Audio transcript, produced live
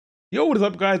Yo, what is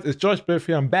up, guys? It's JoshBiv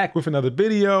here. I'm back with another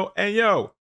video. And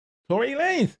yo, Tory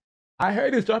Lanez, I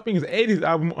heard he's dropping his 80s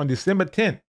album on December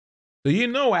 10th. So you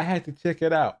know I had to check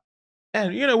it out.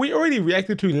 And you know, we already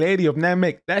reacted to Lady of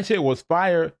Namek. That shit was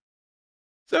fire.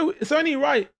 So it's only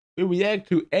right we react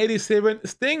to 87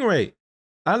 Stingray.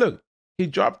 Now look, he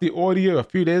dropped the audio a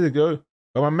few days ago,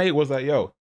 but my mate was like,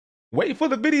 yo, wait for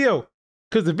the video,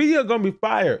 because the video gonna be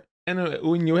fire. And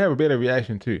when you have a better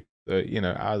reaction too. So, you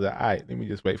know, I was like, all right, let me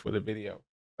just wait for the video.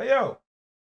 But yo,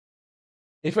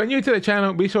 if you're new to the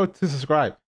channel, be sure to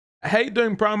subscribe. I hate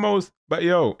doing promos, but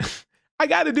yo, I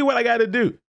got to do what I got to do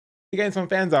to get some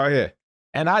fans out here.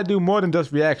 And I do more than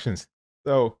just reactions.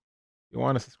 So you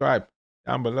want to subscribe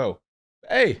down below.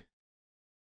 But hey,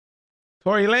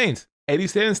 Tory Lanez,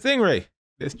 87 Stingray.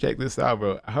 Let's check this out,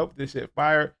 bro. I hope this shit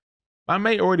fire. My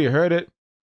mate already heard it.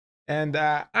 And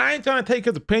I ain't trying to take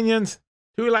his opinions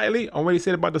too lightly on what he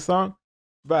said about the song,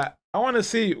 but I want to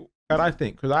see what I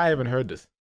think, because I haven't heard this.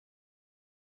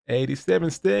 87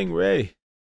 Stingray.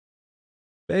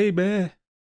 Baby,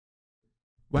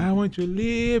 why won't you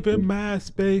live in my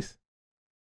space?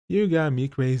 You got me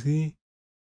crazy.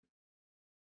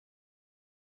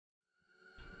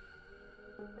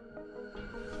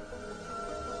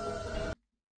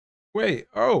 Wait,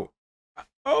 oh.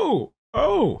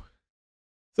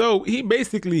 So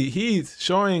he's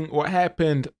showing what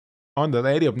happened on the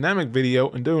Lady of Namek video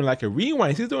and doing like a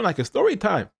rewind. He's doing like a story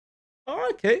time. Oh,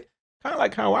 okay. Kind of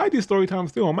like how I do story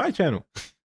times too on my channel.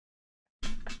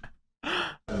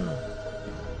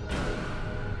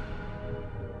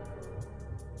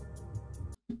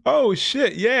 Oh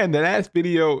shit, yeah, in the last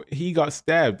video, he got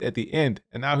stabbed at the end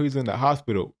and now he's in the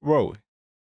hospital. Bro,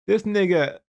 this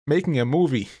nigga making a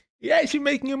movie. He actually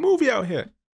making a movie out here.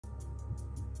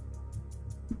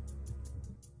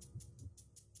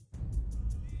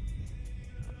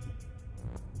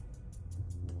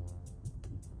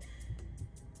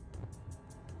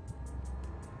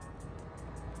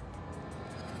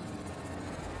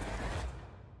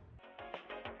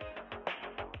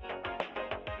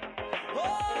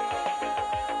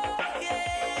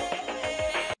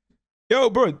 Yo,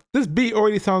 bro, this beat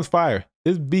already sounds fire.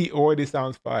 This beat already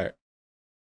sounds fire.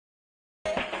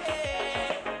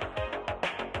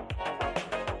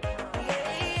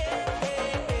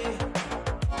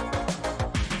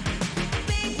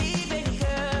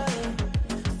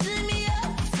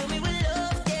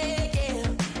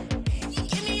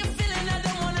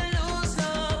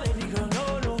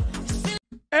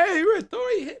 Hey,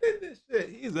 Tory hitting this shit.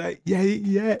 He's like,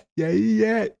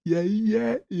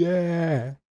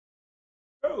 yeah.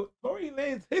 Bro, Tory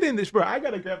Lanez hitting this, bro. I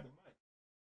gotta grab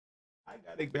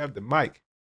the mic.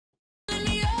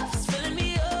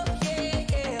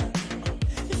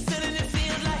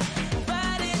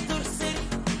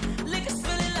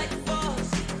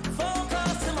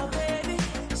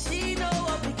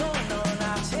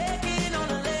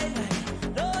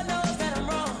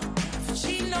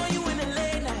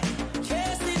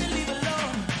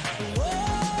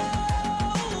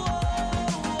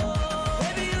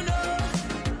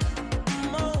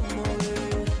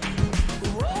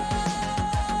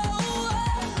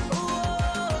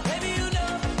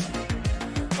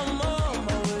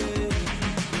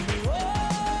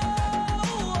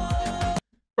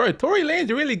 Bro, Tory Lanez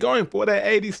really going for that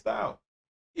 80s style.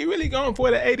 He really going for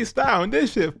the 80s style, and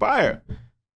this shit fire.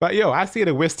 But yo, I see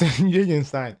the Western Union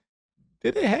sign.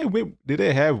 Did they have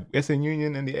Western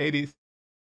Union in the 80s?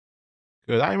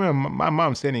 Because I remember my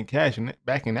mom sending cash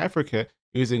back in Africa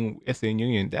using Western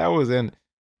Union. That was in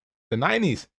the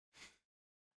 90s.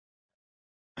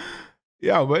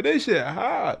 Yo, but this shit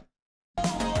hard.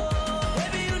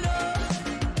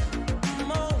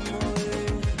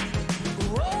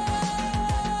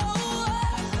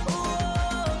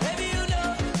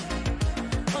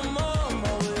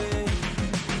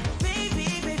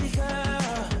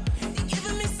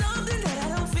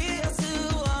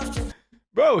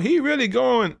 Bro, he really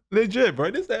going legit,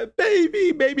 bro. This that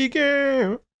baby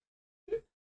girl.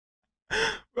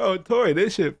 Bro, Tory,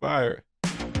 this shit fire.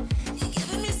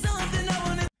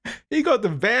 He got the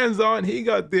Vans on. He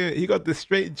got the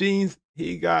straight jeans.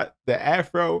 He got the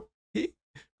afro.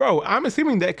 Bro, I'm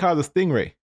assuming that car's a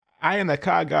Stingray. I ain't a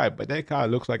car guy, but that car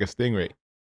looks like a Stingray.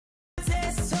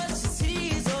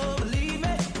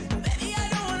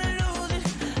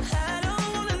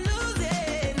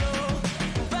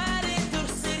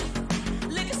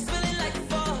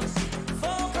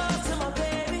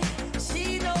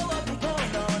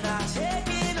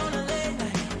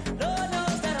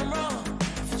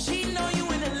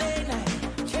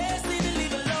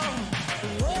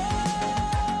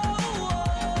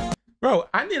 Bro,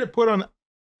 I need to put on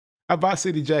a Vice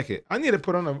City jacket. I need to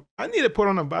put on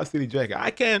a Vice City jacket. I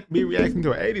can't be reacting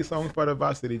to an 80s song for the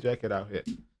Vice City jacket out here.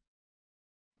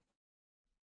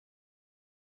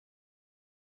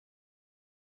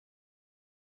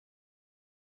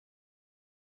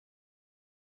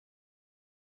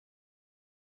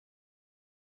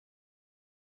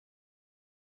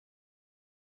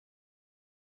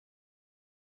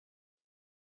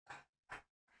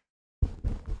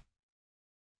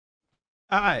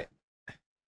 All right.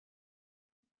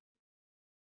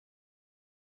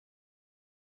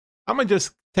 I'm gonna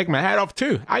just take my hat off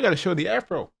too. I gotta show the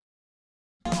afro.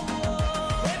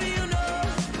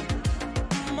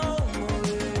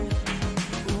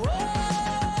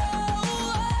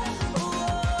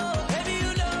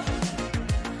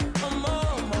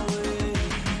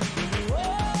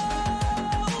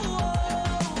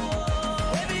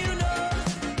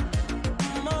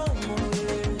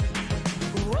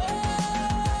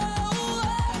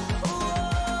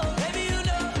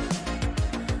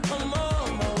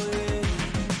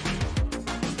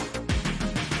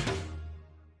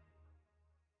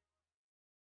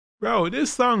 Bro,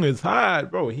 this song is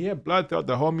hard, bro. He had blood throughout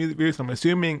the whole music video, so I'm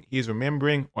assuming he's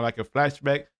remembering or like a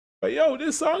flashback. But yo,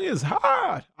 this song is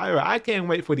hard. I can't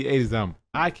wait for the 80s album.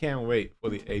 I can't wait for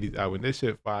the 80s album. This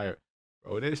shit fire.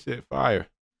 Bro, this shit fire.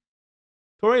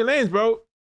 Tory Lanez, bro.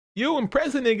 You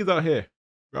impressing niggas out here.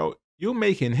 Bro, you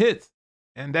making hits.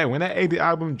 And that when that 80s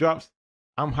album drops,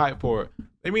 I'm hyped for it.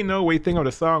 Let me know what you think of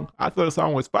the song. I thought the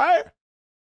song was fire.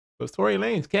 But Tory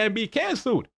Lanez can't be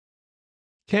canceled.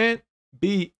 Can't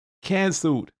be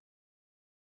canceled.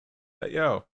 But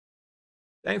yo,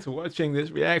 thanks for watching this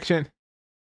reaction.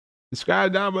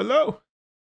 Subscribe down below.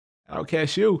 I'll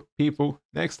catch you, people,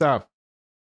 next time.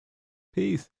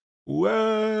 Peace.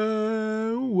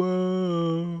 Whoa,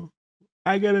 whoa.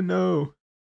 I gotta know.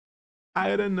 I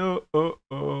gotta know. Oh,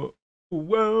 oh.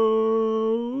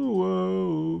 Whoa,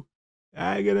 whoa.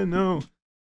 I gotta know.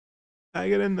 I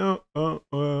gotta know. Oh,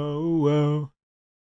 oh, whoa.